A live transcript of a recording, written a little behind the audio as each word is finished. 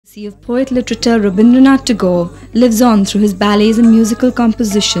legacy of poet-literature Rabindranath Tagore lives on through his ballets and musical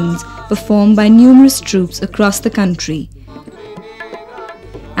compositions performed by numerous troupes across the country.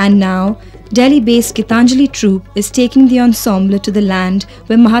 And now, Delhi-based Geetanjali Troupe is taking the ensemble to the land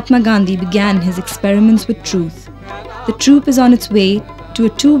where Mahatma Gandhi began his experiments with truth. The troupe is on its way to a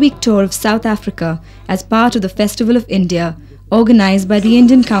 2-week tour of South Africa as part of the Festival of India, organized by the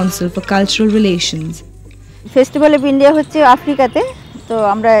Indian Council for Cultural Relations. Festival of India হচ্ছে আফ্রিকাতে, তো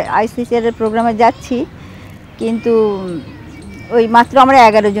আমরা ICCR এর প্রোগ্রামে যাচ্ছি, কিন্তু ওই মাত্র আমরা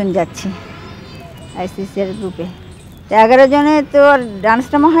 11 জন যাচ্ছি আইসিসিআর গ্রুপে। তো 11 জনে তো আর ডান্স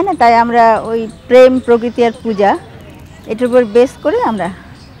ড্রামা হয় না, তাই আমরা ওই প্রেম প্রকৃতি আর পূজা এটার উপর বেস করে আমরা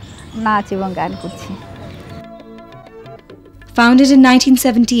নাচ এবং গান করছি। Founded in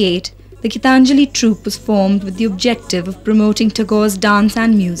 1978, the Geetanjali Troupe was formed with the objective of promoting Tagore's dance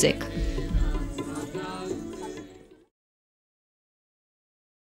and music.